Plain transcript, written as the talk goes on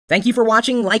Thank you for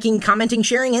watching, liking, commenting,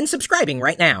 sharing, and subscribing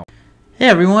right now. Hey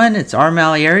everyone, it's R.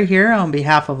 Malieri here on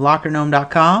behalf of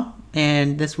LockerGnome.com,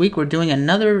 and this week we're doing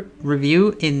another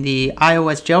review in the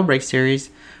iOS jailbreak series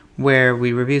where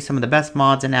we review some of the best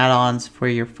mods and add-ons for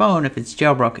your phone if it's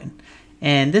jailbroken.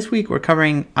 And this week we're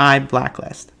covering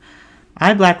iBlacklist.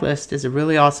 iBlacklist is a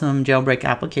really awesome jailbreak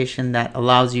application that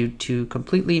allows you to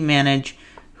completely manage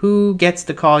who gets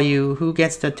to call you, who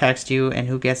gets to text you, and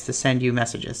who gets to send you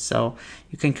messages. So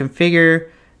you can configure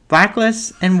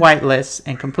blacklists and whitelists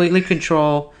and completely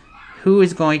control who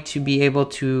is going to be able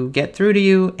to get through to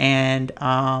you and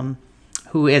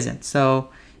who isn't.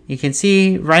 So you can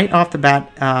see right off the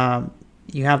bat,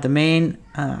 you have the main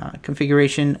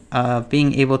configuration of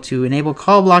being able to enable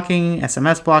call blocking,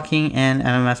 SMS blocking, and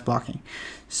MMS blocking.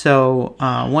 So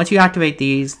once you activate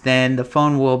these, then the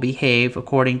phone will behave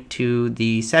according to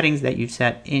the settings that you've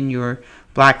set in your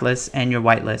blacklist and your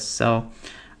whitelist. So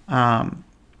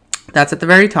that's at the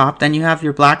very top. Then you have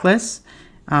your blacklists,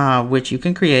 which you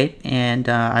can create. And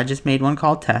I just made one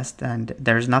called test, and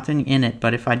there's nothing in it.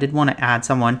 But if I did want to add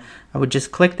someone, I would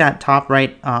just click that top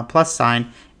right plus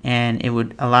sign, and it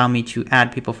would allow me to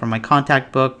add people from my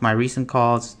contact book, my recent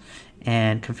calls,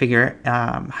 and configure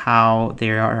how they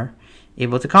are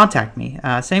able to contact me.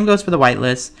 Same goes for the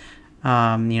whitelist.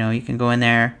 You can go in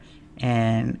there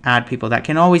and add people that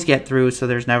can always get through, so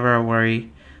there's never a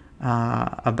worry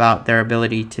about their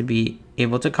ability to be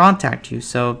able to contact you.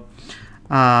 So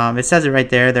it says it right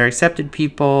there, they're accepted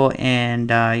people, and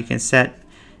you can set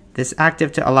this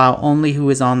active to allow only who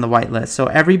is on the whitelist. So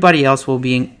everybody else will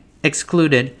be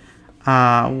excluded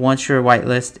once your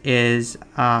whitelist is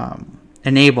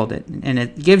enabled it, and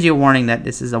it gives you a warning that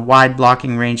this is a wide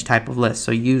blocking range type of list.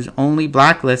 So use only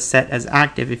blacklist set as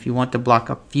active if you want to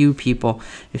block a few people.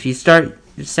 If you start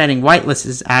setting whitelist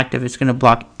as active, it's going to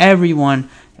block everyone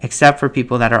except for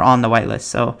people that are on the whitelist.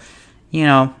 So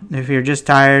if you're just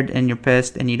tired and you're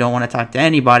pissed and you don't want to talk to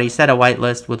anybody, set a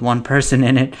whitelist with one person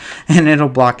in it and it'll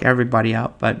block everybody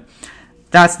out. But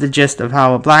that's the gist of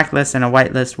how a blacklist and a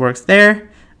whitelist works there.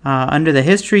 Under the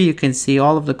history, you can see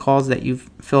all of the calls that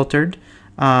you've filtered,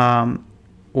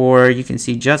 or you can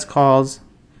see just calls,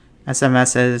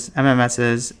 SMSs,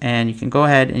 MMSs, and you can go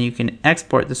ahead and you can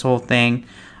export this whole thing,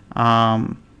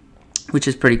 which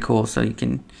is pretty cool. So you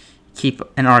can keep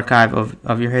an archive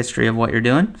of your history of what you're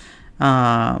doing.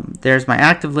 There's my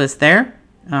active list there.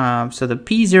 So the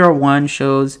P01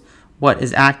 shows what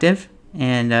is active,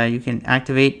 and you can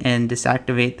activate and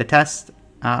deactivate the test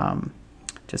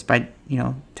just by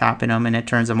tapping them, and it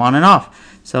turns them on and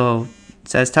off. So it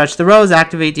says touch the rows,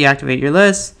 activate, deactivate your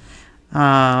list,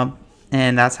 and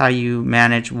that's how you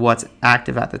manage what's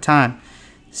active at the time.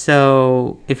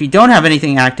 So if you don't have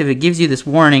anything active, it gives you this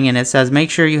warning, and it says make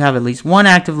sure you have at least one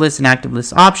active list and active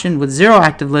list option. With 0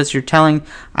 active lists, you're telling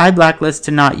iBlacklist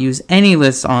to not use any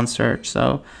lists on search.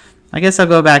 So I guess I'll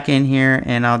go back in here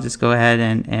and I'll just go ahead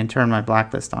and turn my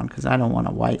blacklist on, because I don't want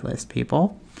to whitelist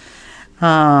people.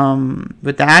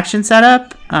 With the action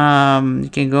setup, you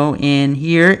can go in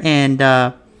here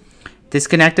and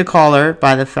disconnect a caller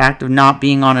by the fact of not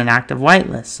being on an active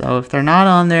whitelist. So if they're not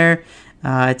on there,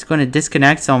 it's going to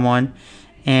disconnect someone,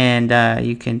 and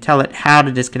you can tell it how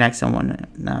to disconnect someone.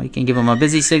 Now you can give them a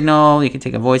busy signal, you can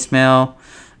take a voicemail,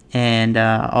 and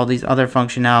all these other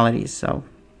functionalities. So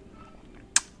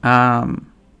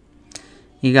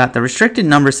you got the restricted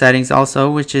number settings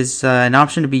also, which is an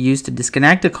option to be used to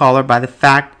disconnect a caller by the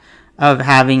fact of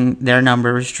having their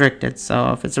number restricted.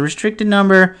 So if it's a restricted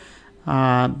number,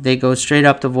 they go straight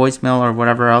up to voicemail or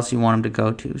whatever else you want them to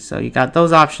go to. So you got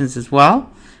those options as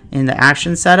well in the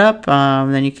action setup.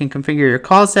 Then you can configure your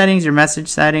call settings, your message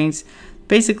settings,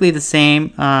 basically the same.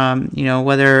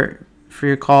 Whether for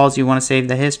your calls you want to save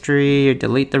the history or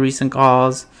delete the recent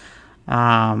calls.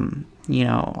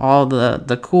 All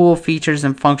the cool features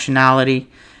and functionality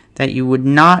that you would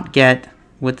not get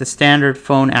with the standard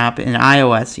phone app in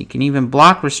iOS. You can even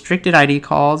block restricted ID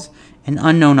calls and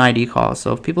unknown ID calls.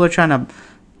 So if people are trying to,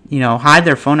 hide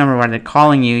their phone number while they're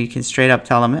calling you, you can straight up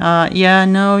tell them, yeah,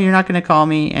 no, you're not going to call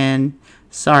me, and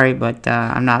sorry, but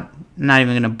I'm not even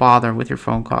going to bother with your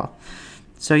phone call.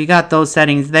 So you got those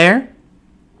settings there.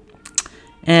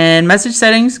 And message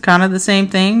settings, kind of the same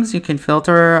things. You can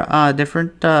filter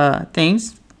different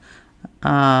things.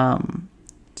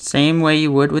 Same way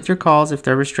you would with your calls. If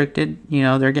they're restricted,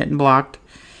 they're getting blocked.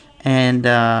 And,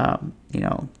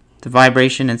 the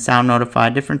vibration and sound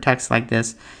notified, different text like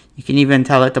this. You can even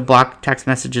tell it to block text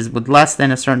messages with less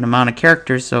than a certain amount of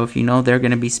characters. So if they're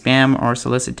going to be spam or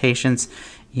solicitations,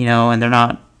 and they're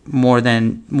not more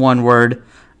than one word,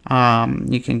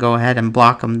 you can go ahead and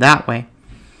block them that way.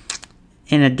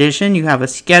 In addition, you have a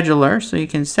scheduler, so you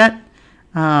can set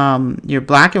your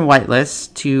black and white lists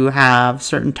to have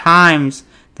certain times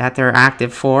that they're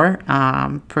active for.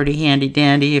 Pretty handy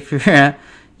dandy if you're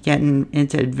getting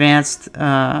into advanced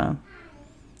time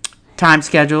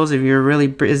schedules. If you're a really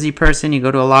busy person, you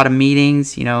go to a lot of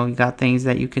meetings, you know, you got things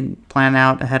that you can plan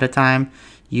out ahead of time,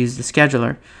 use the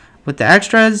scheduler. With the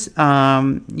extras,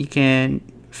 you can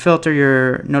filter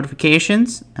your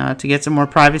notifications to get some more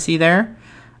privacy there.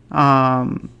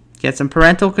 Get some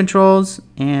parental controls,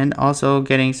 and also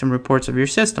getting some reports of your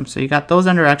system. So you got those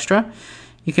under extra.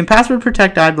 You can password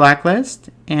protect iBlacklist,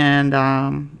 and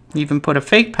even put a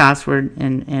fake password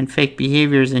and fake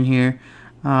behaviors in here.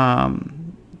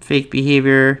 Fake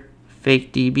behavior,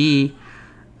 fake DB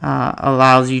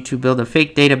allows you to build a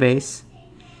fake database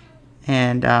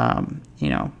and you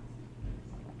know,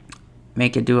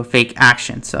 make it do a fake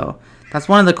action. So that's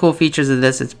one of the cool features of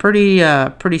this. It's pretty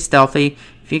stealthy.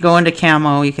 If you go into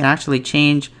camo, you can actually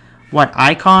change what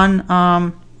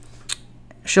icon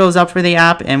shows up for the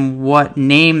app and what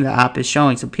name the app is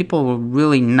showing. So people will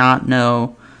really not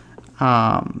know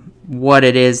what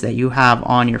it is that you have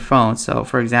on your phone. So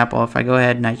for example, if I go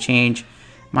ahead and I change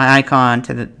my icon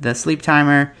to the sleep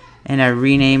timer and I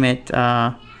rename it,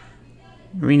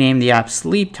 rename the app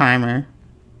sleep timer,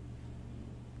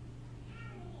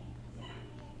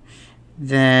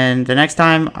 then the next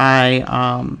time I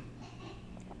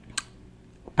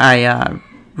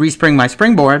respring my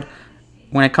springboard,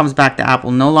 when it comes back, the app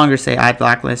will no longer say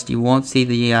iBlacklist. You won't see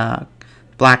the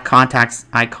black contacts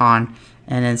icon,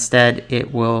 and instead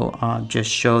it will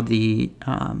just show the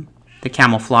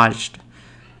camouflaged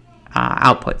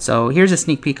output. So here's a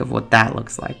sneak peek of what that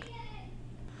looks like.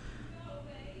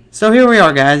 So here we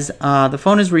are, guys. The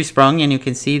phone is resprung, and you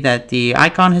can see that the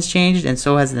icon has changed, and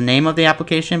so has the name of the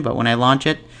application. But when I launch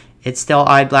it, it's still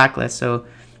iBlacklist. So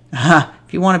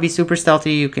if you want to be super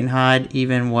stealthy, you can hide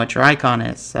even what your icon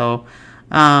is. So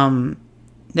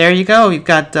there you go. You've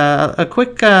got a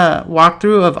quick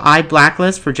walkthrough of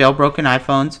iBlacklist for jailbroken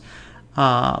iPhones.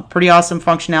 Pretty awesome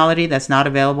functionality that's not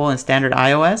available in standard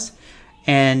iOS,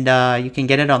 and you can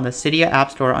get it on the Cydia App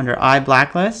Store under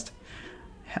iBlacklist.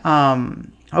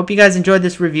 I hope you guys enjoyed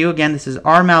this review. Again, this is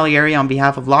R. Malieri on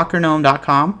behalf of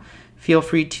LockerGnome.com. Feel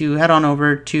free to head on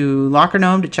over to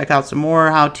LockerGnome to check out some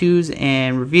more how-tos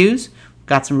and reviews. We've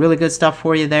got some really good stuff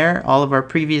for you there. All of our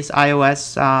previous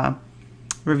iOS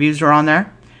reviews are on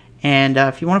there. And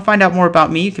if you want to find out more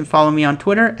about me, you can follow me on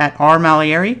Twitter at R.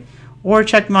 Malieri, or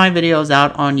check my videos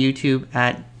out on YouTube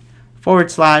at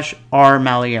 /R.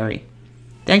 Malieri.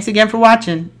 Thanks again for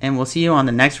watching, and we'll see you on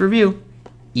the next review.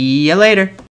 See ya later.